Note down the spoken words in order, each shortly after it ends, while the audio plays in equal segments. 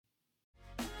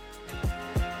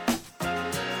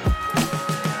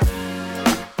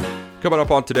Coming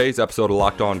up on today's episode of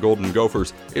Locked On Golden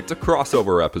Gophers, it's a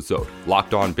crossover episode.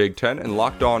 Locked On Big Ten and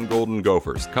Locked On Golden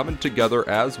Gophers coming together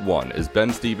as one as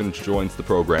Ben Stevens joins the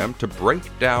program to break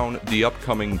down the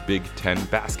upcoming Big Ten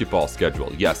basketball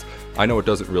schedule. Yes, I know it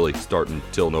doesn't really start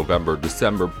until November,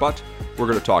 December, but we're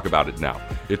going to talk about it now.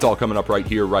 It's all coming up right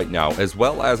here, right now, as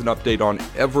well as an update on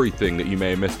everything that you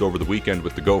may have missed over the weekend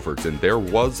with the Gophers, and there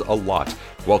was a lot.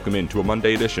 Welcome into a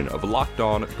Monday edition of Locked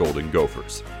On Golden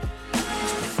Gophers.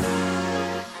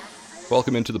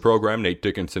 Welcome into the program. Nate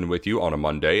Dickinson with you on a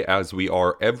Monday, as we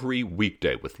are every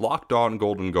weekday with Locked On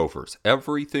Golden Gophers.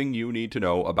 Everything you need to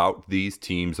know about these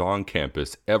teams on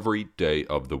campus every day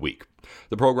of the week.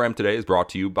 The program today is brought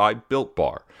to you by Built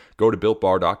Bar. Go to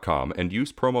BuiltBar.com and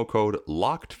use promo code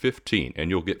LOCKED15 and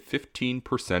you'll get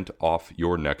 15% off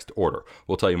your next order.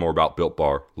 We'll tell you more about Built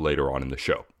Bar later on in the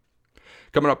show.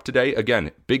 Coming up today,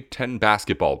 again, Big Ten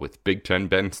basketball with Big Ten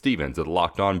Ben Stevens of the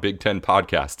Locked On Big Ten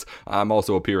podcasts. I'm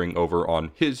also appearing over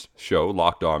on his show,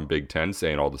 Locked On Big Ten,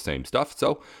 saying all the same stuff.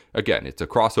 So, again, it's a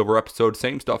crossover episode,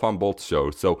 same stuff on both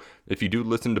shows. So, if you do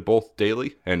listen to both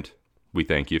daily, and we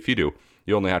thank you if you do,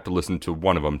 you only have to listen to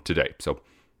one of them today. So,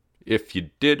 if you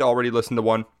did already listen to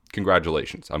one,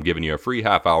 congratulations. I'm giving you a free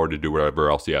half hour to do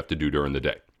whatever else you have to do during the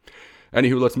day.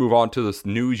 Anywho, let's move on to this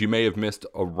news you may have missed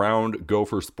around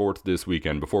Gopher sports this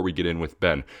weekend before we get in with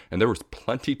Ben. And there was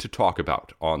plenty to talk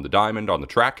about on the diamond, on the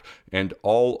track, and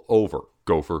all over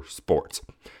Gopher sports.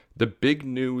 The big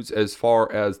news as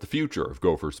far as the future of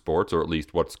Gopher sports, or at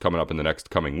least what's coming up in the next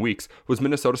coming weeks, was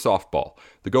Minnesota softball.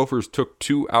 The Gophers took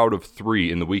 2 out of 3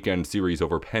 in the weekend series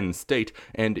over Penn State,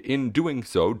 and in doing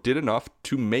so, did enough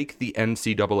to make the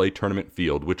NCAA tournament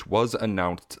field, which was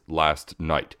announced last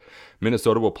night.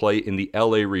 Minnesota will play in the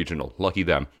LA Regional. Lucky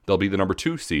them. They'll be the number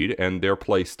 2 seed, and their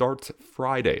play starts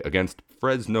Friday against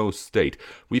Fresno State.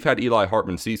 We've had Eli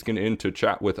Hartman-Sieskin in to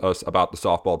chat with us about the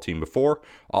softball team before.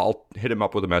 I'll hit him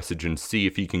up with a message and see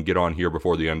if he can get on here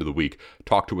before the end of the week.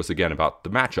 Talk to us again about the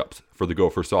matchups for the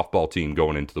Gopher softball team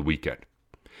going into the weekend.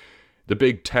 The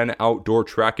Big Ten Outdoor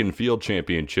Track and Field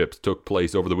Championships took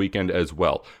place over the weekend as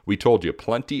well. We told you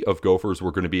plenty of Gophers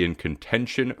were going to be in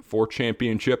contention for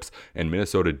championships, and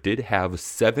Minnesota did have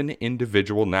 7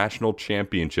 individual national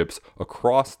championships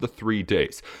across the 3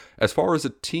 days. As far as a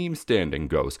team standing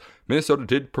goes, Minnesota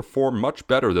did perform much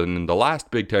better than in the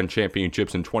last Big Ten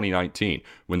championships in 2019,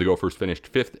 when the Gophers finished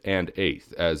 5th and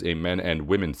 8th as a men and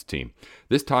women's team.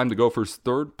 This time, the Gophers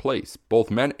 3rd place,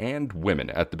 both men and women,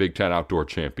 at the Big Ten Outdoor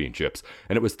Championships,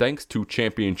 and it was thanks to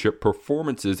championship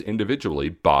performances individually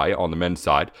by, on the men's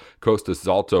side, Kostas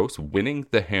Zaltos winning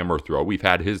the hammer throw. We've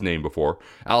had his name before.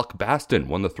 Alec Baston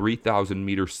won the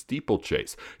 3,000-meter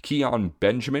steeplechase. Keon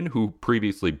Benjamin, who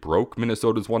previously broke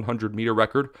Minnesota's 100-meter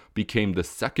record, became the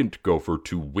second Gopher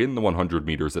to win the 100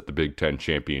 meters at the Big Ten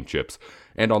Championships.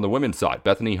 And on the women's side,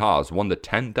 Bethany Haas won the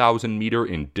 10,000 meter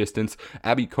in distance.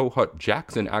 Abby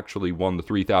Kohut-Jackson actually won the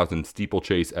 3,000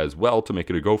 steeplechase as well to make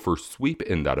it a Gopher sweep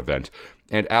in that event.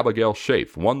 And Abigail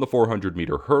Schaaf won the 400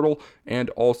 meter hurdle and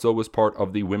also was part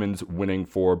of the women's winning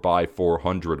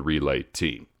 4x400 relay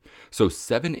team. So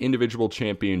 7 individual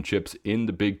championships in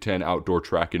the Big Ten Outdoor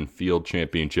Track and Field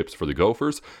Championships for the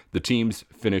Gophers. The teams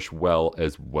finish well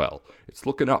as well. It's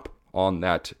looking up on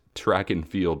that track and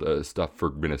field stuff for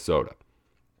Minnesota.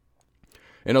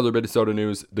 In other Minnesota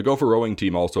news, the Gopher rowing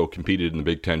team also competed in the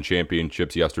Big Ten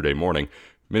Championships yesterday morning.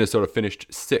 Minnesota finished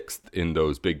 6th in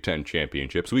those Big Ten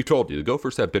championships. We've told you, the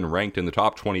Gophers have been ranked in the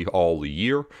top 20 all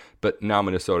year, but now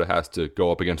Minnesota has to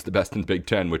go up against the best in the Big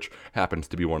Ten, which happens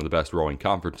to be one of the best rowing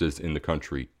conferences in the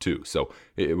country, too. So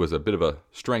it was a bit of a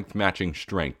strength matching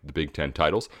strength, the Big Ten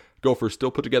titles. Gophers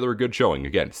still put together a good showing.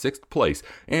 Again, 6th place,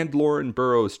 and Lauren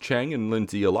Burrows-Cheng and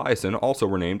Lindsay Eliason also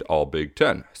were named All Big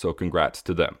Ten, so congrats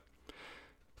to them.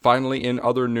 Finally, in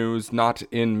other news, not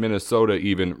in Minnesota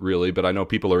even really, but I know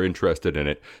people are interested in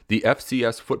it, the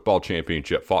FCS Football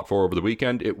Championship fought for over the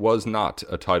weekend. It was not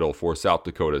a title for South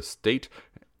Dakota State.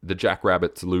 The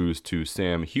Jackrabbits lose to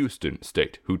Sam Houston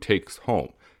State, who takes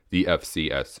home the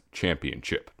FCS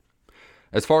Championship.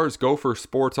 As far as Gopher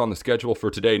sports on the schedule for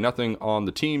today, nothing on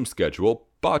the team schedule,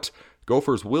 but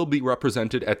Gophers will be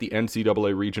represented at the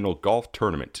NCAA Regional Golf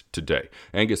Tournament today.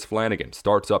 Angus Flanagan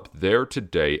starts up there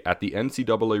today at the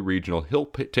NCAA Regional he'll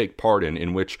take part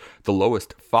in which the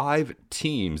lowest 5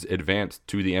 teams advance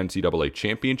to the NCAA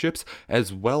Championships,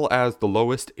 as well as the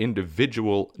lowest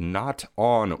individual not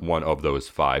on one of those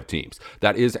 5 teams.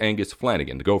 That is Angus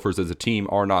Flanagan. The Gophers as a team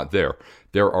are not there.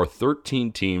 There are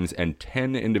 13 teams and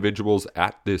 10 individuals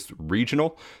at this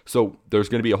regional, so there's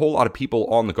going to be a whole lot of people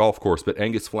on the golf course, but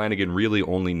Angus Flanagan really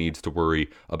only needs to worry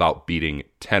about beating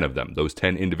 10 of them, those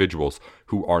 10 individuals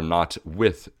who are not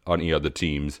with any of the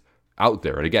teams out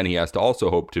there. And again, he has to also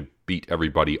hope to beat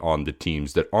everybody on the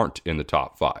teams that aren't in the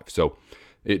top 5. So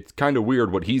it's kind of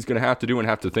weird what he's going to have to do and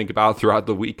have to think about throughout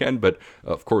the weekend. But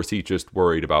of course, he's just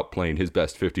worried about playing his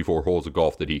best 54 holes of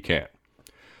golf that he can.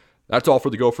 That's all for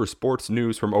the Gopher sports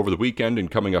news from over the weekend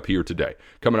and coming up here today.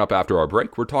 Coming up after our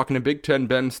break, we're talking to Big Ten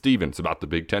Ben Stevens about the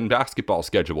Big Ten basketball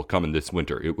schedule coming this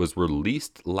winter. It was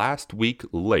released last week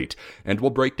late, and we'll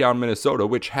break down Minnesota,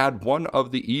 which had one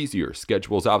of the easier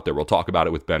schedules out there. We'll talk about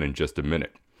it with Ben in just a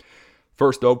minute.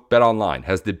 First, though, BetOnline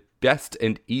has the best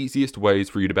and easiest ways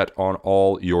for you to bet on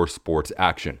all your sports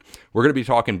action. We're going to be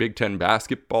talking Big Ten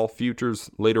basketball futures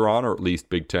later on, or at least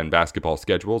Big Ten basketball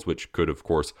schedules, which could, of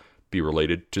course, be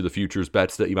related to the futures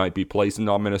bets that you might be placing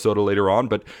on Minnesota later on,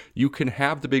 but you can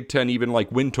have the Big Ten even like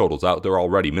win totals out there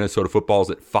already. Minnesota football's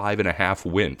at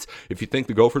 5.5 wins. If you think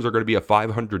the Gophers are going to be a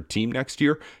 500 team next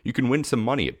year, you can win some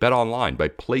money at BetOnline by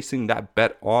placing that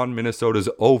bet on Minnesota's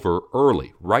over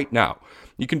early right now.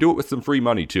 You can do it with some free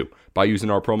money too by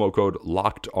using our promo code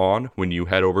LOCKEDON when you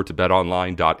head over to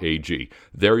betonline.ag.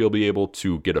 There you'll be able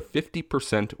to get a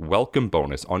 50% welcome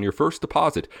bonus on your first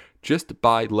deposit just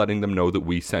by letting them know that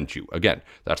we sent you. Again,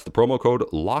 that's the promo code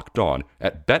LOCKEDON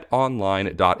at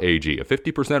betonline.ag. A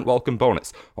 50% welcome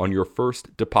bonus on your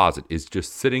first deposit is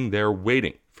just sitting there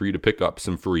waiting for you to pick up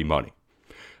some free money.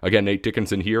 Again, Nate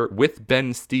Dickinson here with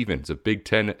Ben Stevens of Big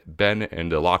Ten Ben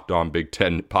and the Locked On Big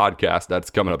Ten podcast. That's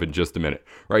coming up in just a minute,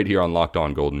 right here on Locked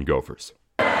On Golden Gophers.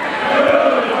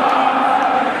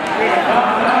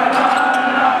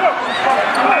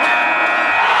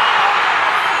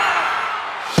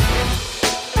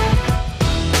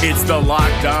 It's the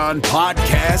Locked On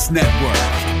Podcast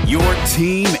Network, your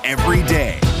team every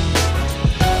day.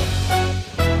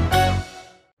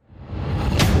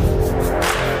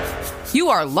 You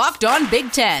are Locked On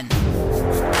Big Ten,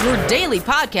 your daily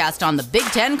podcast on the Big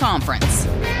Ten Conference.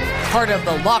 Part of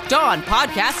the Locked On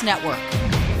Podcast Network,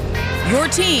 your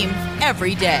team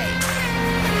every day.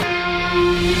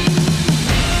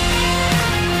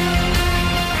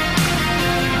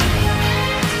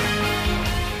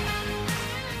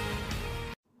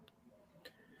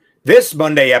 This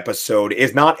Monday episode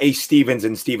is not a Stevens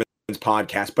and Stevens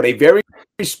podcast, but a very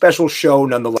special show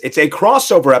nonetheless. It's a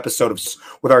crossover episode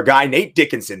with our guy Nate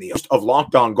Dickinson, the host of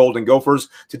Locked On Golden Gophers,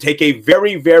 to take a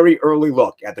very, very early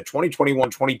look at the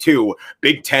 2021-22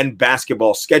 Big Ten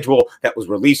basketball schedule that was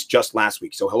released just last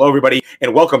week. So hello, everybody,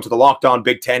 and welcome to the Locked On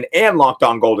Big Ten and Locked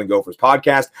On Golden Gophers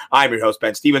podcast. I'm your host,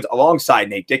 Ben Stevens, alongside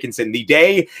Nate Dickinson. The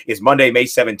day is Monday, May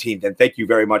 17th, and thank you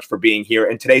very much for being here.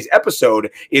 And today's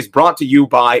episode is brought to you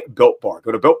by Built Bar.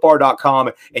 Go to BuiltBar.com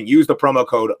and use the promo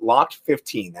code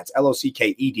LOCKED15. That's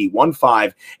LOCKED15,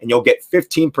 and you'll get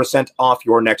 15% off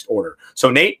your next order.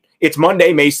 So, Nate, it's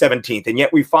Monday, May 17th, and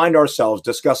yet we find ourselves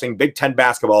discussing Big Ten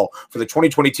basketball for the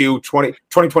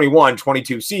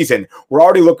 2021-22 season. We're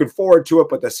already looking forward to it,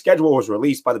 but the schedule was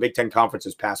released by the Big Ten Conference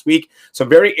this past week. Some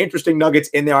very interesting nuggets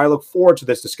in there. I look forward to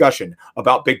this discussion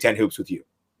about Big Ten hoops with you.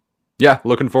 Yeah,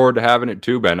 looking forward to having it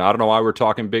too, Ben. I don't know why we're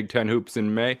talking Big Ten hoops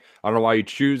in May. I don't know why you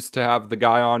choose to have the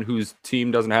guy on whose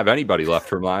team doesn't have anybody left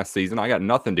from last season. I got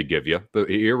nothing to give you, but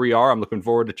here we are. I'm looking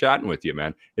forward to chatting with you,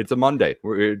 man. It's a Monday.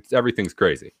 Everything's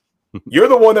crazy. You're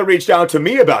the one that reached out to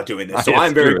me about doing this, so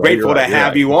I'm very grateful to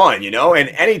have you on, and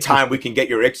anytime we can get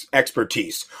your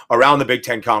expertise around the Big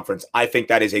Ten Conference, I think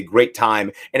that is a great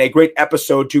time and a great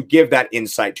episode to give that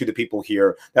insight to the people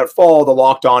here that follow the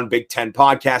Locked On Big Ten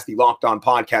podcast, the Locked On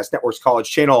Podcast Network's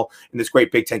college channel, in this great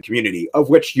Big Ten community, of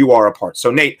which you are a part. So,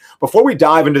 Nate, before we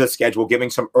dive into the schedule, giving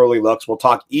some early looks, we'll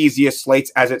talk easiest slates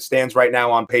as it stands right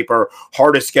now on paper,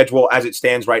 hardest schedule as it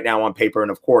stands right now on paper, and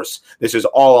of course, this is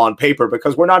all on paper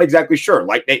because we're not exactly sure.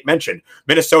 Like Nate mentioned,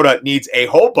 Minnesota needs a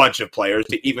whole bunch of players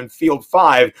to even field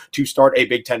 5 to start a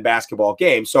Big Ten basketball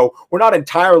game. So we're not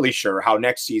entirely sure how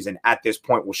next season at this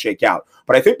point will shake out.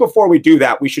 But I think before we do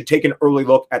that, we should take an early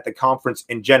look at the conference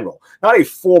in general. Not a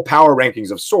full power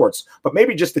rankings of sorts, but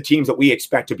maybe just the teams that we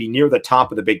expect to be near the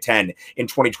top of the Big Ten in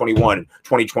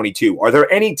 2021-2022. Are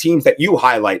there any teams that you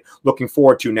highlight looking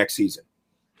forward to next season?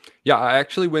 Yeah, I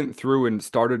actually went through and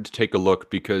started to take a look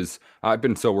because I've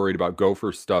been so worried about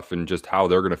Gopher stuff and just how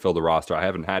they're going to fill the roster. I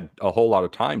haven't had a whole lot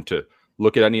of time to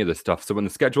look at any of this stuff. So when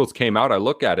the schedules came out, I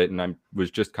looked at it and I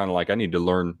was just kind of like, I need to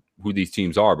learn who these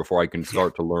teams are before I can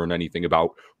start to learn anything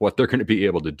about what they're going to be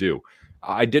able to do.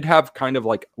 I did have kind of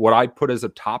like what I put as a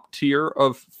top tier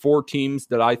of 4 teams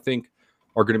that I think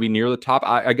are going to be near the top.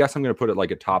 I guess I'm going to put it like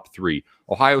a top 3: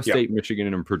 Ohio State,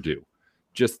 Michigan, and Purdue.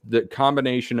 Just the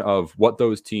combination of what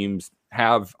those teams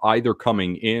have either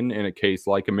coming in a case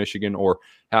like a Michigan or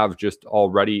have just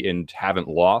already and haven't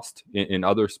lost in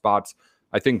other spots.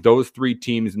 I think those three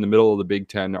teams in the middle of the Big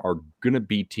Ten are going to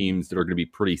be teams that are going to be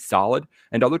pretty solid,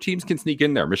 and other teams can sneak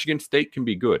in there. Michigan State can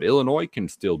be good. Illinois can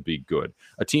still be good.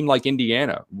 A team like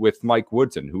Indiana with Mike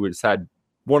Woodson, who has had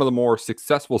one of the more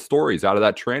successful stories out of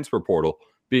that transfer portal,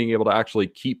 being able to actually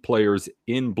keep players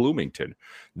in Bloomington.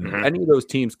 Any of those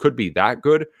teams could be that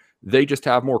good. They just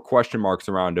have more question marks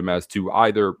around them as to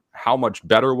either how much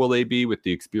better will they be with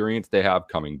the experience they have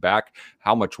coming back,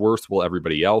 how much worse will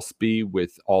everybody else be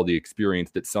with all the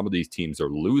experience that some of these teams are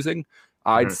losing.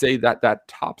 I'd say that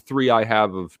top three I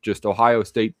have of just Ohio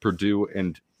State, Purdue,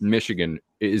 and Michigan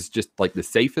is just like the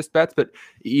safest bets. But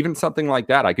even something like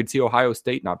that, I could see Ohio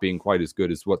State not being quite as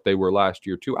good as what they were last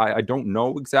year too. I don't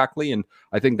know exactly. And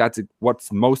I think that's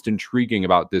what's most intriguing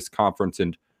about this conference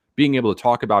and being able to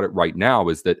talk about it right now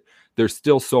is that there's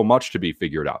still so much to be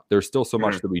figured out. There's still so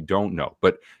much that we don't know.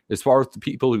 But as far as the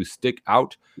people who stick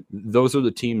out, those are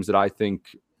the teams that I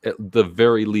think at the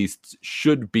very least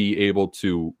should be able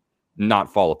to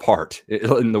not fall apart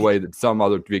in the way that some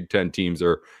other Big Ten teams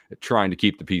are trying to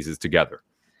keep the pieces together.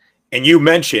 And you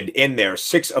mentioned in there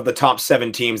 6 of the top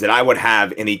 7 teams that I would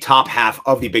have in the top half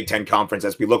of the Big Ten Conference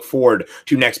as we look forward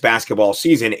to next basketball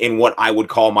season in what I would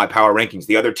call my power rankings.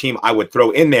 The other team I would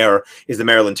throw in there is the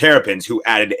Maryland Terrapins, who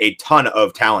added a ton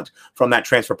of talent from that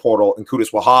transfer portal. And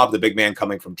Qudus Wahab, the big man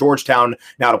coming from Georgetown,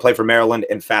 now to play for Maryland,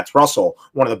 and Fats Russell,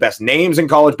 one of the best names in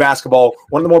college basketball,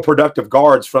 one of the more productive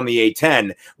guards from the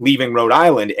A-10, leaving Rhode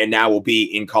Island, and now will be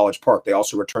in College Park. They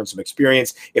also return some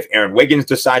experience. If Aaron Wiggins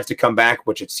decides to come back,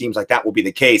 which it seems like that will be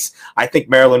the case, I think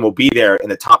Maryland will be there in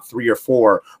the top 3 or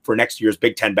 4 for next year's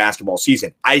Big Ten basketball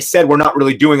season. I said we're not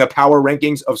really doing a power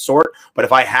rankings of sort, but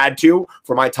if I had to,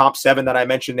 for my top 7 that I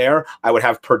mentioned there, I would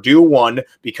have Purdue 1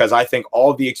 because I think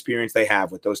all of the experience they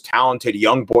have with those talented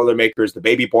young Boilermakers, the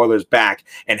baby Boilers back,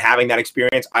 and having that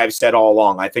experience, I've said all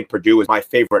along, I think Purdue is my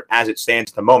favorite as it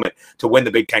stands at the moment to win the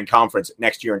Big Ten Conference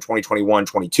next year in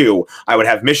 2021-22. I would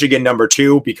have Michigan number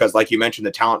 2 because, like you mentioned,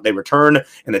 the talent they return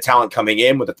and the talent coming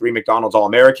in with the 3 McDonald's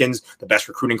All-Americans, the best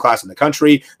recruiting class in the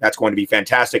country. That's going to be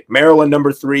fantastic. Maryland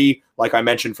number 3, like I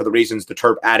mentioned, for the reasons the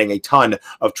Terp adding a ton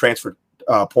of transfer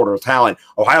portal talent.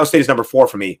 Ohio State is number 4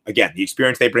 for me. Again, the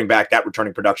experience they bring back, that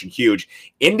returning production, huge.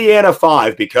 Indiana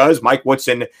 5 because Mike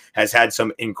Woodson has had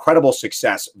some incredible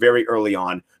success very early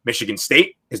on. Michigan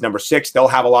State is number 6. They'll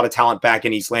have a lot of talent back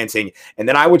in East Lansing. And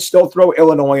then I would still throw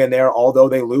Illinois in there, although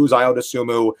they lose Ayo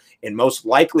Dosunmu and most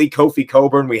likely Kofi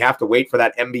Cockburn. We have to wait for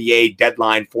that NBA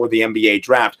deadline for the NBA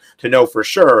draft to know for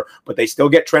sure, but they still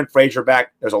get Trent Frazier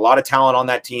back. There's a lot of talent on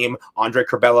that team. Andre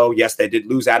Curbelo, yes, they did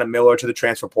lose Adam Miller to the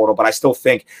transfer portal, but I still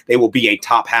think they will be a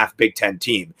top half Big Ten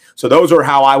team. So those are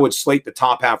how I would slate the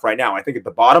top half right now. I think at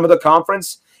the bottom of the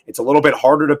conference, it's a little bit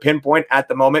harder to pinpoint at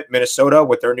the moment. Minnesota,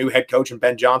 with their new head coach and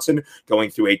Ben Johnson,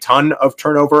 going through a ton of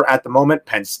turnover at the moment.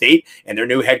 Penn State and their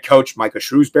new head coach, Micah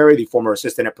Shrewsbury, the former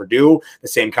assistant at Purdue, the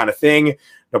same kind of thing.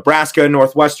 Nebraska and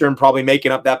Northwestern probably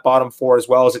making up that bottom 4 as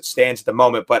well as it stands at the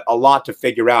moment, but a lot to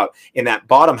figure out in that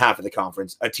bottom half of the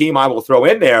conference. A team I will throw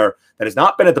in there that has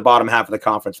not been at the bottom half of the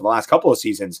conference for the last couple of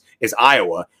seasons is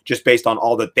Iowa, just based on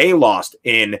all that they lost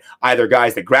in either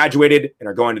guys that graduated and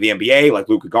are going to the NBA, like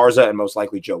Luka Garza and most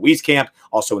likely Joe Wieskamp.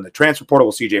 Also in the transfer portal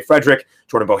with CJ Frederick.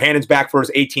 Jordan Bohannon's back for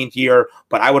his 18th year,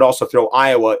 but I would also throw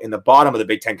Iowa in the bottom of the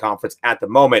Big Ten Conference at the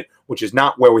moment, which is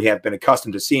not where we have been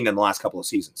accustomed to seeing in the last couple of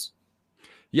seasons.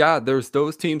 Yeah, there's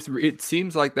those teams. It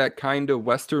seems like that kind of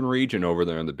Western region over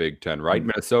there in the Big Ten, right?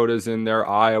 Minnesota's in there,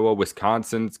 Iowa,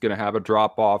 Wisconsin's going to have a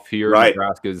drop-off here. Right.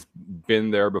 Nebraska's been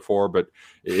there before, but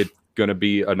it's going to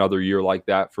be another year like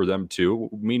that for them too.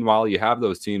 Meanwhile, you have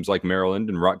those teams like Maryland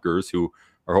and Rutgers who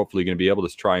are hopefully going to be able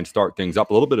to try and start things up.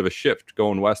 A little bit of a shift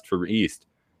going west from east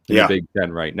in the Big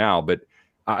Ten right now. But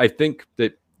I think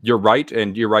that you're right,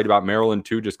 and you're right about Maryland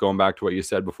too, just going back to what you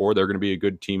said before. They're going to be a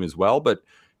good team as well, but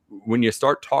when you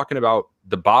start talking about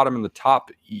the bottom and the top,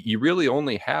 you really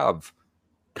only have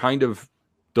kind of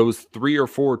those 3 or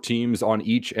 4 teams on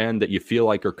each end that you feel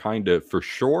like are kind of for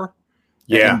sure.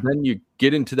 Yeah. And then you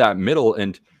get into that middle,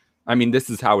 and I mean, this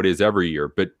is how it is every year,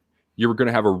 but you're going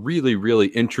to have a really, really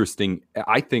interesting,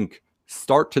 I think,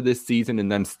 start to this season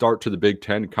and then start to the Big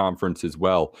Ten Conference as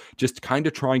well. Just kind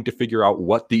of trying to figure out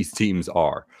what these teams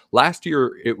are. Last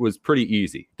year, it was pretty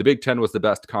easy. The Big Ten was the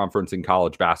best conference in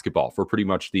college basketball for pretty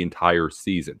much the entire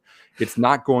season. It's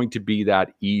not going to be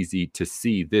that easy to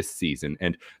see this season.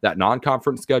 And that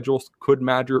non-conference schedule could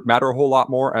matter a whole lot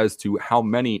more as to how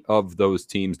many of those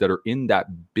teams that are in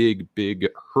that big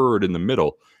herd in the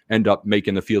middle end up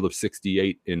making the field of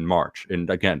 68 in March. And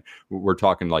again, we're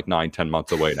talking like 9-10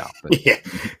 months away now. Yeah.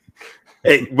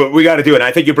 Hey, but we got to do it. And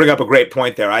I think you bring up a great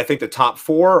point there. I think the top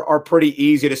 4 are pretty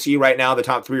easy to see right now. The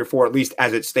top 3 or 4, at least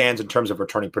as it stands in terms of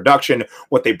returning production,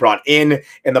 what they brought in,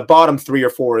 and the bottom 3 or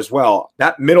 4 as well.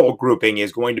 That middle grouping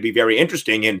is going to be very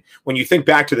interesting. And when you think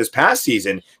back to this past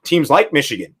season, teams like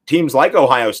Michigan, teams like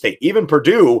Ohio State, even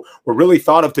Purdue were really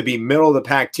thought of to be middle of the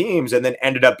pack teams and then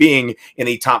ended up being in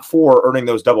the top 4, earning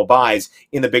those double byes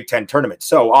in the Big Ten tournament.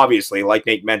 So obviously, like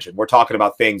Nate mentioned, we're talking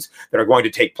about things that are going to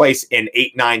take place in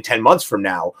 8, 9, 10 months from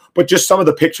now, but just some of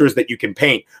the pictures that you can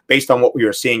paint based on what we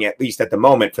are seeing, at least at the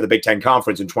moment, for the Big Ten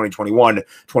Conference in 2021,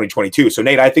 2022. So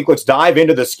Nate, I think let's dive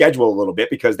into the schedule a little bit,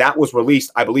 because that was released,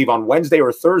 I believe, on Wednesday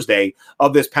or Thursday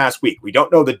of this past week. We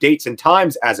don't know the dates and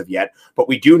times as of yet, but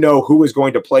we do know who is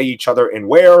going to play each other and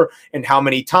where, and how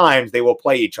many times they will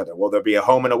play each other. Will there be a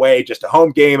home and away, just a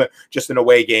home game, just an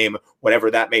away game,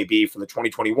 whatever that may be for the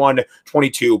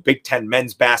 2021-22 Big Ten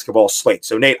men's basketball slate.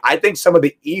 So Nate, I think some of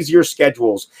the easier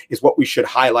schedules is what we should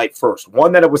highlight first.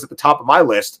 One that it was at the top of my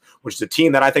list, which is a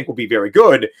team that I think will be very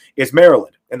good, is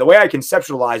Maryland. And the way I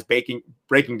conceptualize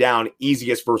breaking down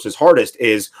easiest versus hardest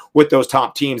is with those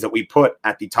top teams that we put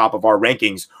at the top of our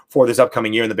rankings for this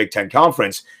upcoming year in the Big Ten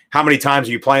Conference. How many times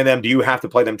are you playing them? Do you have to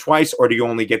play them twice, or do you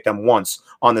only get them once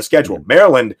on the schedule?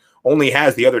 Maryland only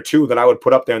has the other 2 that I would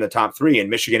put up there in the top 3, in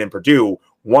Michigan and Purdue,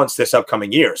 once this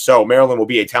upcoming year. So Maryland will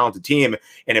be a talented team,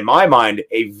 and in my mind,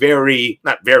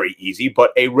 not very easy,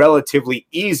 but a relatively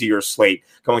easier slate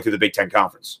going through the Big Ten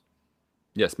Conference.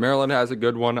 Yes, Maryland has a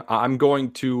good one. I'm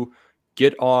going to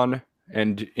get on,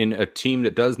 and in a team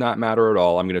that does not matter at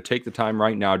all, I'm going to take the time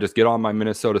right now, just get on my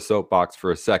Minnesota soapbox for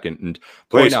a second and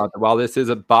point out that while this is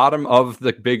a bottom of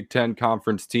the Big Ten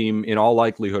Conference team in all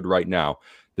likelihood right now,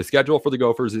 the schedule for the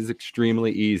Gophers is extremely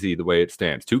easy the way it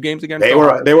stands. 2 games against they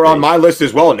were on my list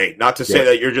as well, Nate. Not to say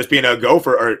that you're just being a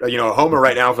Gopher or a homer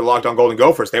right now for the Locked On Golden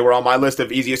Gophers. They were on my list of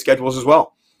easiest schedules as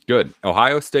well. Good.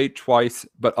 Ohio State twice,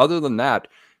 but other than that,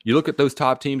 you look at those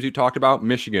top teams you talked about: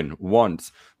 Michigan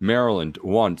once, Maryland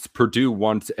once, Purdue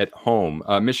once at home.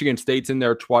 Michigan State's in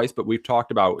there twice, but we've talked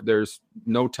about there's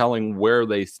no telling where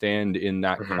they stand in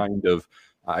that kind of,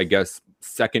 I guess,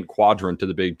 second quadrant to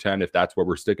the Big Ten, if that's where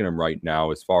we're sticking them right now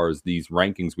as far as these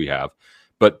rankings we have.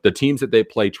 But the teams that they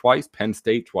play twice: Penn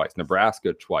State twice,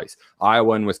 Nebraska twice,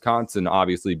 Iowa and Wisconsin,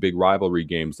 obviously big rivalry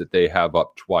games that they have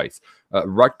up twice.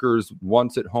 Rutgers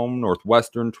once at home,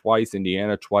 Northwestern twice,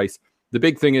 Indiana twice. The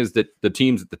big thing is that the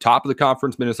teams at the top of the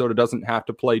conference, Minnesota doesn't have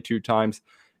to play 2 times.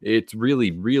 It's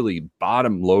really, really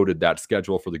bottom loaded, that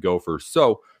schedule for the Gophers.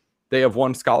 So they have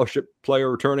 1 scholarship player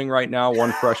returning right now,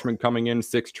 1 freshman coming in,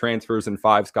 6 transfers, and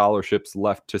 5 scholarships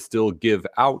left to still give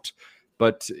out.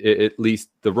 But at least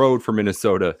the road for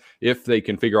Minnesota, if they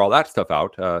can figure all that stuff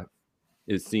out,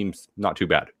 it seems not too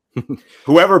bad.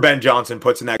 Whoever Ben Johnson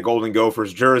puts in that Golden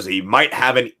Gophers jersey might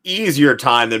have an easier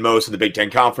time than most of the Big Ten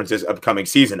Conference's upcoming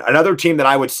season. Another team that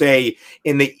I would say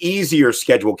in the easier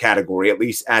schedule category, at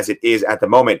least as it is at the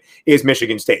moment, is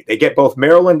Michigan State. They get both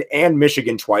Maryland and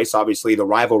Michigan twice. Obviously, the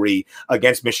rivalry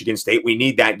against Michigan State, we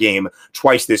need that game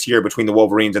twice this year between the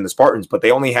Wolverines and the Spartans, but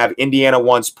they only have Indiana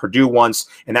once, Purdue once,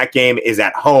 and that game is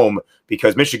at home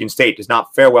because Michigan State does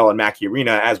not fare well in Mackey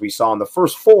Arena, as we saw in the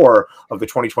first 4 of the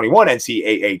 2021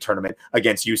 NCAA tournament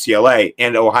against UCLA,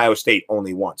 and Ohio State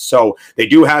only once. So they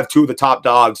do have 2 of the top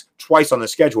dogs twice on the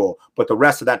schedule, but the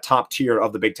rest of that top tier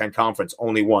of the Big Ten Conference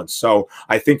only once. So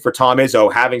I think for Tom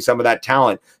Izzo, having some of that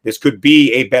talent, this could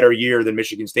be a better year than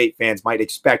Michigan State fans might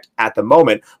expect at the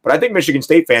moment. But I think Michigan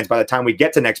State fans, by the time we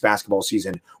get to next basketball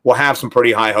season, will have some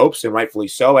pretty high hopes, and rightfully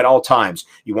so. At all times,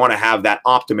 you want to have that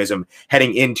optimism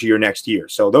heading into your next year.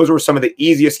 So those were some of the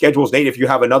easiest schedules. Nate, if you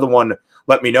have another one,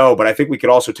 let me know. But I think we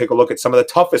could also take a look at some of the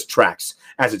toughest tracks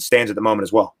as it stands at the moment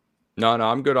as well. No,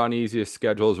 I'm good on easiest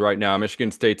schedules right now.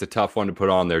 Michigan State's a tough one to put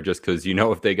on there just because,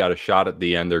 if they got a shot at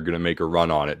the end, they're going to make a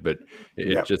run on it. But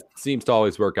it just seems to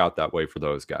always work out that way for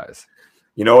those guys.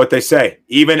 You know what they say,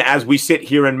 even as we sit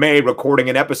here in May recording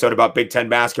an episode about Big Ten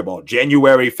basketball,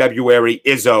 January, February,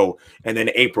 Izzo, and then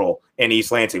April and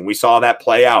East Lansing. We saw that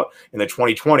play out in the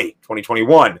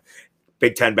 2020-2021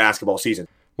 Big Ten basketball season.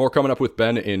 More coming up with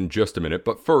Ben in just a minute.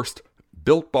 But first,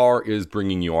 Built Bar is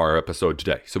bringing you our episode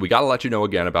today. So we got to let you know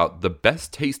again about the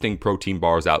best tasting protein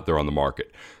bars out there on the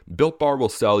market. Built Bar will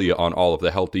sell you on all of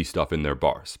the healthy stuff in their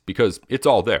bars because it's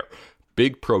all there.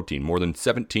 Big protein, more than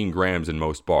 17 grams in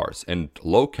most bars, and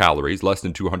low calories, less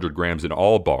than 200 grams in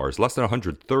all bars, less than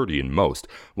 130 in most,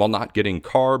 while not getting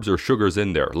carbs or sugars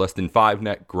in there, less than 5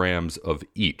 net grams of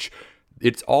each.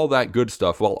 It's all that good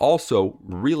stuff while also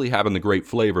really having the great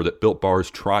flavor that Built Bar is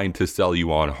trying to sell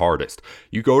you on hardest.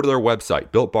 You go to their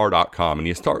website, BuiltBar.com, and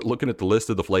you start looking at the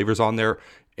list of the flavors on there,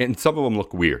 and some of them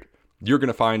look weird. You're going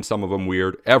to find some of them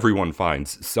weird. Everyone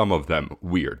finds some of them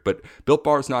weird. But Built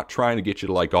Bar is not trying to get you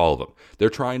to like all of them.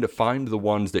 They're trying to find the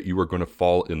ones that you are going to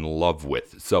fall in love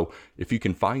with. So if you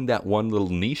can find that one little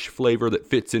niche flavor that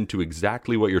fits into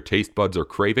exactly what your taste buds are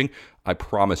craving, I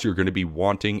promise you're going to be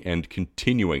wanting and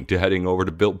continuing to heading over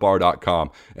to BuiltBar.com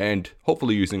and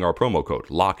hopefully using our promo code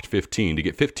LOCKED15 to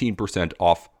get 15%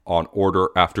 off on order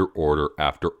after order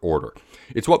after order.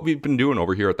 It's what we've been doing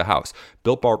over here at the house.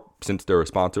 Built Bar, since they're a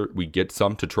sponsor, we get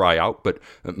some to try out, but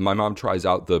my mom tries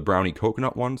out the brownie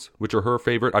coconut ones, which are her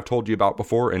favorite. I've told you about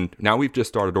before, and now we've just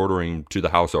started ordering to the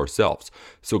house ourselves.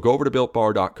 So go over to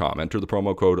BuiltBar.com, enter the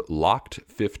promo code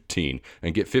LOCKED15,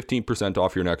 and get 15%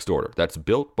 off your next order. That's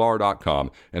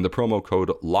BuiltBar.com and the promo code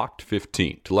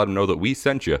LOCKED15 to let them know that we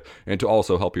sent you and to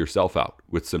also help yourself out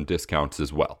with some discounts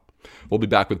as well. We'll be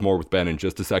back with more with Ben in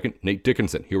just a second. Nate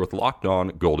Dickinson here with Locked On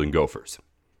Golden Gophers.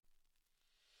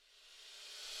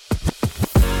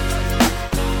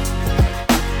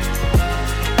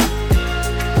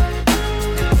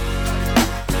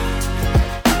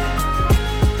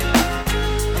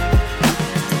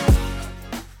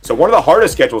 So one of the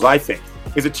hardest schedules, I think,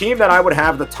 is a team that I would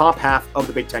have the top half of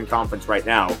the Big Ten Conference right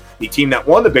now. The team that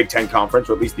won the Big Ten Conference,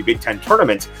 or at least the Big Ten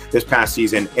tournament this past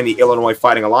season, in the Illinois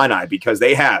Fighting Illini, because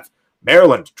they have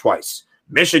Maryland twice,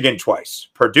 Michigan twice,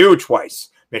 Purdue twice,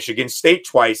 Michigan State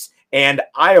twice, and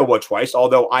Iowa twice,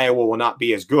 although Iowa will not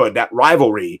be as good. That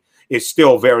rivalry is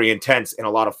still very intense and a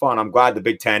lot of fun. I'm glad the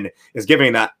Big Ten is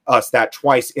giving us that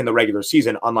twice in the regular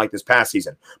season, unlike this past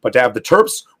season. But to have the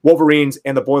Terps, Wolverines,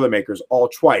 and the Boilermakers all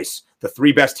twice, the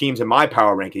three best teams in my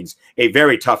power rankings, a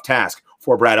very tough task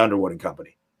for Brad Underwood and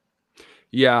company.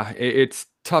 Yeah, it's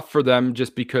tough for them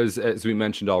just because, as we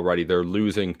mentioned already, they're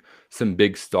losing some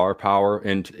big star power.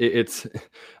 And it's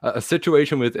a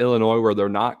situation with Illinois where they're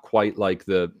not quite like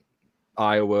the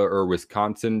Iowa or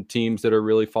Wisconsin teams that are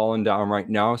really falling down right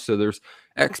now. So there's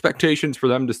expectations for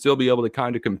them to still be able to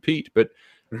kind of compete. But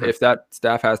if that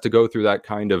staff has to go through that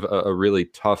kind of a really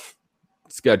tough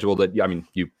schedule that, I mean,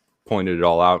 you pointed it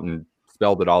all out and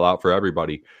spelled it all out for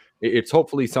everybody. It's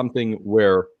hopefully something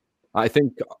where I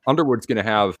think Underwood's going to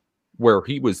have, where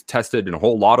he was tested in a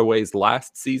whole lot of ways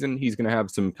last season, he's going to have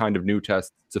some kind of new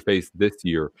tests to face this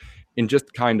year. And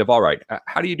just kind of, all right,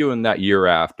 how do you do in that year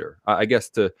after? I guess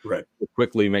to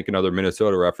quickly make another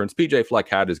Minnesota reference, PJ Fleck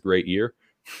had his great year.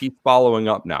 He's following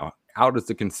up now. How does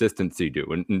the consistency do?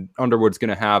 And Underwood's going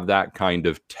to have that kind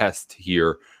of test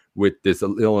here with this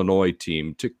Illinois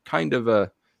team to kind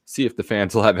of see if the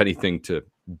fans will have anything to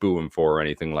boo him for or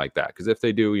anything like that. Because if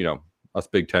they do, you know, us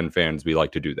Big Ten fans, we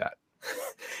like to do that.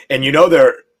 And you know,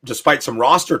 they're, despite some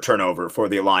roster turnover for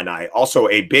the Illini, also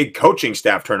a big coaching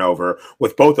staff turnover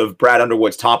with both of Brad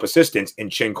Underwood's top assistants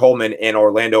in Chin Coleman and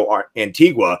Orlando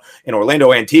Antigua. And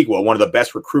Orlando Antigua, one of the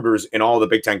best recruiters in all of the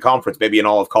Big Ten Conference, maybe in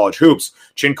all of college hoops.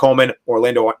 Chin Coleman,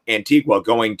 Orlando Antigua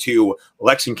going to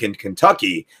Lexington,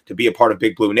 Kentucky to be a part of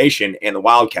Big Blue Nation and the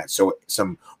Wildcats. So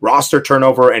some roster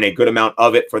turnover and a good amount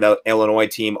of it for the Illinois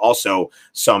team. Also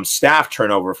some staff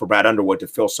turnover for Brad Underwood to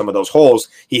fill some of those holes.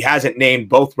 He hasn't named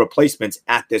both replacements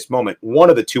at this moment. One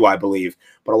of the two, I believe,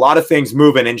 but a lot of things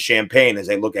moving in Champaign as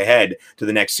they look ahead to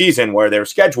the next season, where their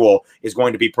schedule is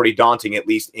going to be pretty daunting, at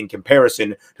least in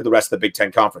comparison to the rest of the Big Ten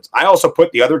Conference. I also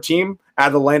put the other team out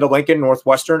of the Land of Lincoln,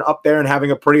 Northwestern, up there and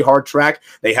having a pretty hard track.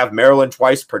 They have Maryland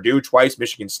twice, Purdue twice,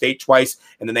 Michigan State twice,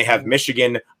 and then they have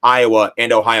Michigan, Iowa,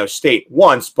 and Ohio State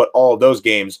once, but all of those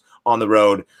games on the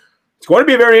road. It's going to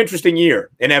be a very interesting year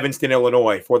in Evanston,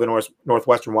 Illinois for the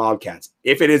Northwestern Wildcats.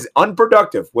 If it is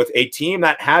unproductive with a team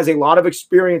that has a lot of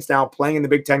experience now playing in the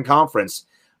Big Ten Conference,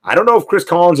 I don't know if Chris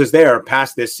Collins is there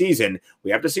past this season.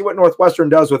 We have to see what Northwestern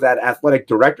does with that athletic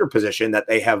director position that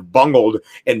they have bungled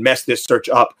and messed this search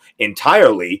up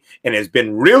entirely and has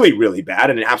been really, really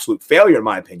bad and an absolute failure in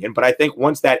my opinion. But I think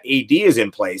once that AD is in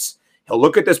place, he'll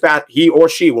look at this he or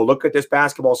she will look at this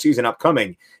basketball season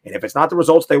upcoming. And if it's not the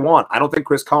results they want, I don't think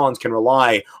Chris Collins can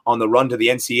rely on the run to the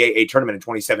NCAA tournament in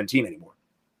 2017 anymore.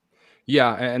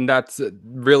 Yeah, and that's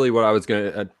really what I was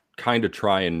going to kind of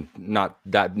try, and not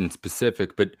that in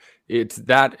specific, but it's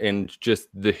that and just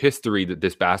the history that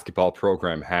this basketball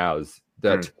program has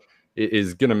that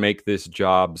is going to make this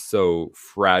job so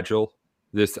fragile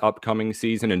this upcoming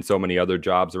season and so many other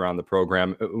jobs around the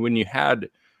program. When you had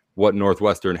what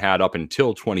Northwestern had up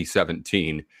until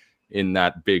 2017 in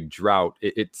that big drought,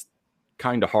 it's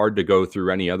kind of hard to go through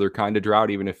any other kind of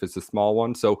drought, even if it's a small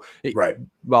one. So,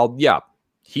 well, yeah,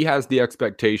 he has the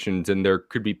expectations, and there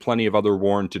could be plenty of other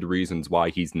warranted reasons why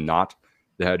he's not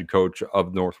the head coach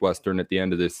of Northwestern at the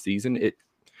end of this season. It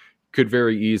could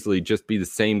very easily just be the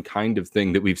same kind of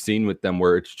thing that we've seen with them,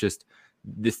 where it's just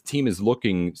this team is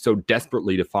looking so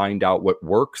desperately to find out what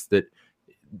works that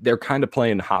they're kind of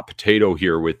playing hot potato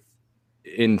here with,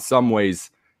 in some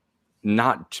ways,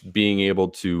 not being able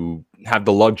to have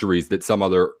the luxuries that some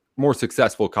other more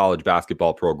successful college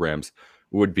basketball programs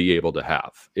would be able to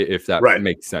have, if that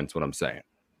makes sense what I'm saying.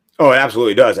 Oh, it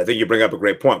absolutely does. I think you bring up a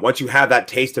great point. Once you have that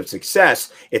taste of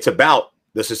success, it's about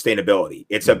the sustainability.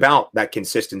 It's about that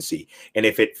consistency. And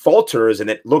if it falters and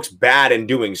it looks bad in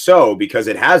doing so, because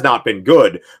it has not been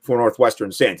good for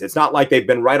Northwestern since, it's not like they've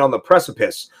been right on the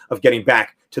precipice of getting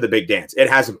back to the big dance. It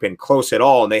hasn't been close at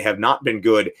all, and they have not been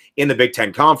good in the Big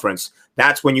Ten Conference.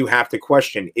 That's when you have to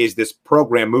question, is this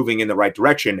program moving in the right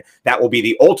direction? That will be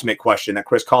the ultimate question that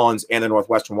Chris Collins and the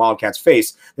Northwestern Wildcats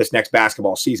face this next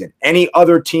basketball season. Any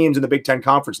other teams in the Big Ten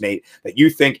Conference, Nate, that you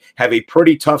think have a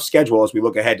pretty tough schedule as we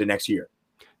look ahead to next year?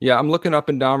 Yeah, I'm looking up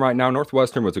and down right now.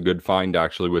 Northwestern was a good find,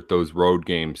 actually, with those road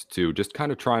games, too. Just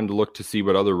kind of trying to look to see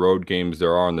what other road games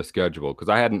there are on the schedule, because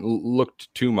I hadn't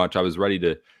looked too much. I was ready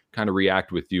to kind of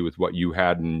react with you with what you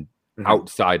had and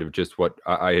outside of just what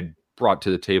I had brought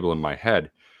to the table in my head.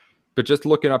 But just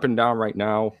looking up and down right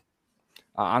now,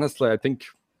 honestly, I think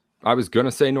I was going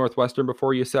to say Northwestern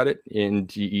before you said it,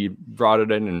 and you brought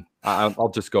it in, and I'll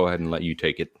just go ahead and let you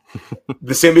take it.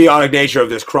 The symbiotic nature of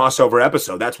this crossover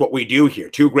episode, that's what we do here.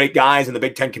 Two great guys in the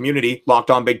Big Ten community,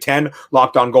 Locked On Big Ten,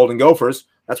 Locked On Golden Gophers.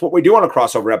 That's what we do on a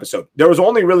crossover episode. There was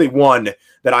only really one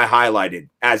that I highlighted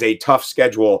as a tough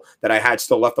schedule that I had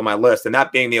still left on my list, and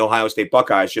that being the Ohio State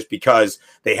Buckeyes, just because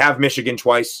they have Michigan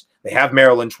twice, they have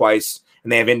Maryland twice,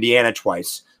 and they have Indiana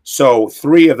twice. So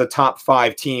 3 of the top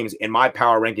 5 teams in my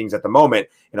power rankings at the moment,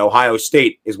 and Ohio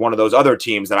State is one of those other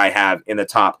teams that I have in the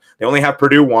top. They only have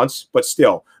Purdue once, but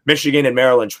still, Michigan and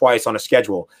Maryland twice on a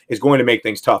schedule is going to make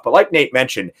things tough. But like Nate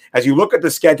mentioned, as you look at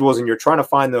the schedules and you're trying to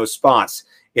find those spots,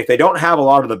 if they don't have a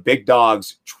lot of the big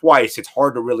dogs twice, it's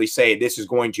hard to really say this is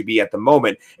going to be, at the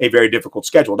moment, a very difficult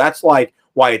schedule. That's like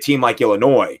why a team like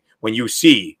Illinois, when you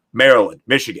see Maryland,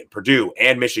 Michigan, Purdue,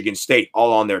 and Michigan State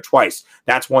all on there twice,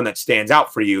 that's one that stands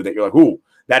out for you that you're like, ooh,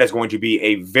 that is going to be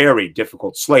a very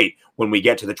difficult slate when we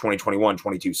get to the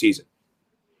 2021-22 season.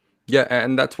 Yeah,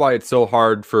 and that's why it's so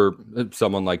hard for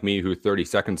someone like me who 30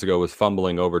 seconds ago was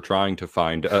fumbling over trying to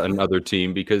find another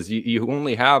team, because you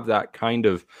only have that kind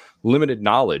of limited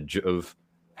knowledge of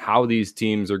how these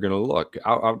teams are going to look.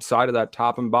 Outside of that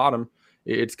top and bottom,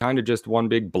 it's kind of just one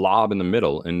big blob in the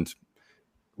middle. And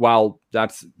while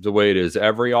that's the way it is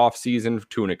every offseason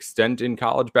to an extent in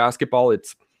college basketball,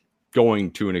 it's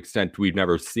going to an extent we've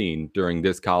never seen during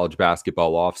this college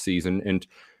basketball offseason. And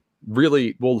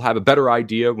really, we'll have a better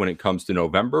idea when it comes to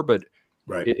November, but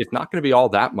it's not going to be all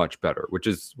that much better, which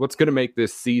is what's going to make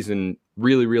this season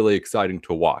really, really exciting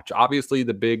to watch. Obviously,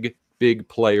 the big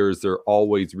players are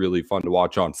always really fun to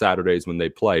watch on Saturdays when they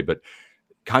play, but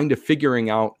kind of figuring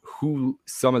out who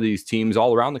some of these teams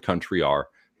all around the country are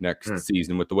next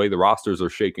season with the way the rosters are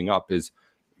shaking up is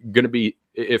going to be,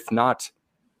 if not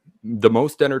the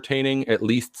most entertaining, at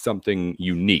least something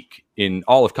unique in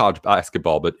all of college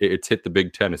basketball. But it's hit the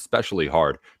Big Ten especially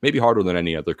hard, maybe harder than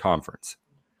any other conference.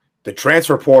 The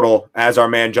transfer portal, as our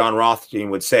man John Rothstein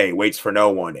would say, waits for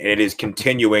no one, and it is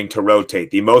continuing to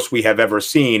rotate. The most we have ever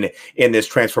seen in this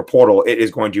transfer portal, it is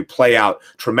going to play out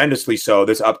tremendously so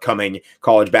this upcoming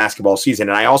college basketball season.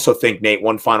 And I also think, Nate,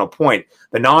 one final point,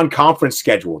 the non-conference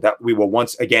schedule that we will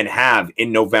once again have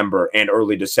in November and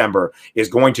early December is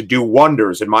going to do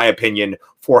wonders, in my opinion,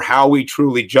 for how we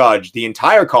truly judge the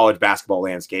entire college basketball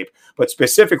landscape, but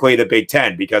specifically the Big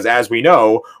Ten, because as we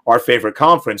know, our favorite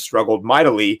conference struggled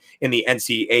mightily in the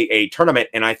NCAA tournament,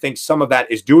 and I think some of that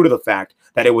is due to the fact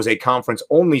that it was a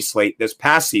conference-only slate this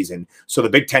past season. So the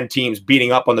Big Ten teams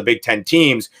beating up on the Big Ten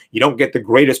teams, you don't get the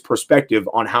greatest perspective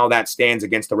on how that stands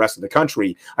against the rest of the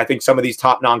country. I think some of these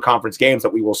top non-conference games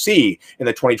that we will see in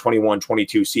the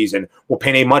 2021-22 season will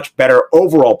paint a much better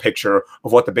overall picture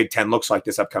of what the Big Ten looks like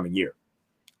this upcoming year.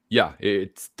 Yeah,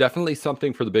 it's definitely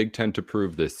something for the Big Ten to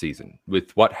prove this season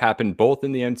with what happened both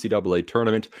in the NCAA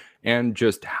tournament and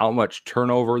just how much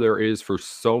turnover there is for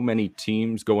so many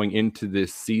teams going into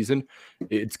this season.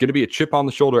 It's going to be a chip on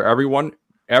the shoulder. Everyone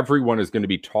is going to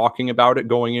be talking about it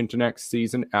going into next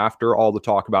season after all the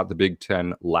talk about the Big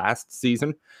Ten last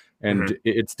season. And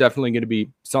it's definitely going to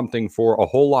be something for a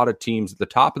whole lot of teams at the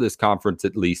top of this conference,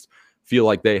 at least, feel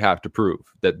like they have to prove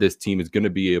that this team is going to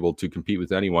be able to compete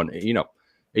with anyone. You know,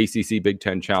 ACC Big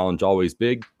Ten Challenge, always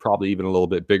big, probably even a little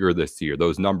bit bigger this year.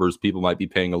 Those numbers people might be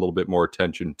paying a little bit more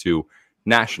attention to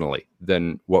nationally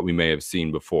than what we may have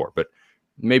seen before. But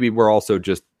maybe we're also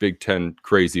just Big Ten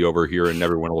crazy over here and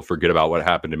everyone will forget about what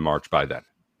happened in March by then.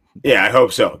 Yeah, I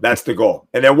hope so. That's the goal.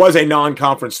 And there was a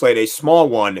non-conference slate, a small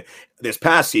one this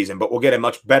past season, but we'll get a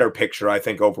much better picture, I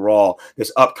think, overall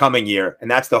this upcoming year. And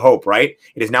that's the hope, right?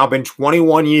 It has now been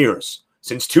 21 years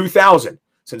since 2000,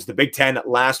 since the Big Ten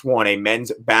last won a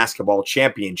men's basketball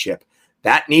championship.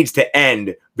 That needs to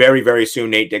end very, very soon,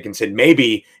 Nate Dickinson.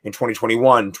 Maybe in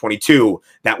 2021, 22,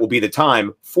 that will be the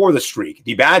time for the streak,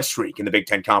 the bad streak in the Big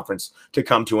Ten Conference to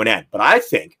come to an end. But I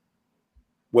think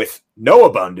with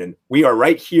Noah Bunden, we are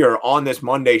right here on this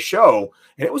Monday show,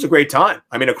 and it was a great time.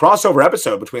 I mean, a crossover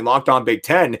episode between Locked On Big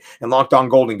Ten and Locked On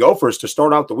Golden Gophers to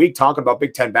start out the week talking about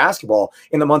Big Ten basketball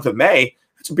in the month of May.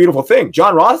 It's a beautiful thing.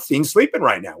 John Rothstein's sleeping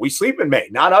right now. We sleep in May,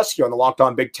 not us here on the Locked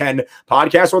On Big Ten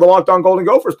podcast or the Locked On Golden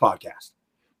Gophers podcast.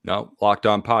 No, Locked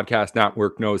On Podcast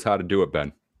Network knows how to do it,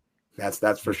 Ben.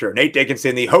 That's for sure. Nate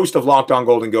Dickinson, the host of Locked On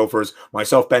Golden Gophers.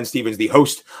 Myself, Ben Stevens, the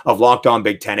host of Locked On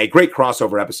Big Ten. A great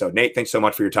crossover episode. Nate, thanks so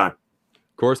much for your time.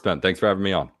 Of course, Ben. Thanks for having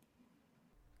me on.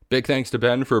 Big thanks to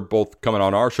Ben for both coming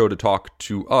on our show to talk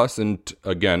to us and,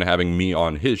 again, having me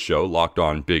on his show, Locked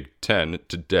On Big Ten,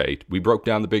 today. We broke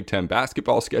down the Big Ten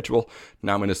basketball schedule.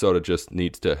 Now Minnesota just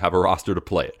needs to have a roster to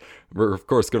play it. We're, of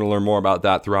course, going to learn more about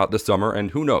that throughout the summer,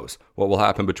 and who knows what will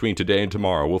happen between today and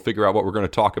tomorrow. We'll figure out what we're going to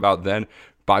talk about then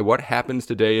by what happens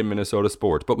today in Minnesota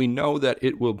sports. But we know that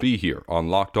it will be here on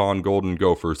Locked On Golden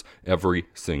Gophers every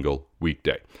single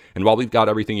weekday. And while we've got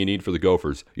everything you need for the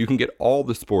Gophers, you can get all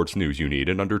the sports news you need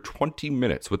in under 20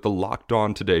 minutes with the Locked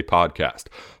On Today podcast.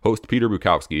 Host Peter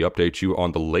Bukowski updates you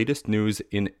on the latest news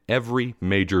in every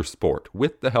major sport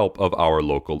with the help of our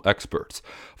local experts.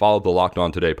 Follow the Locked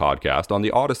On Today podcast on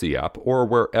the Odyssey app or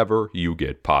wherever you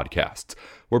get podcasts.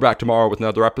 We're back tomorrow with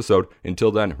another episode. Until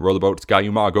then, row the boat, Sky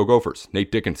Uma, go Gophers.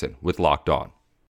 Nate Dickinson with Locked On.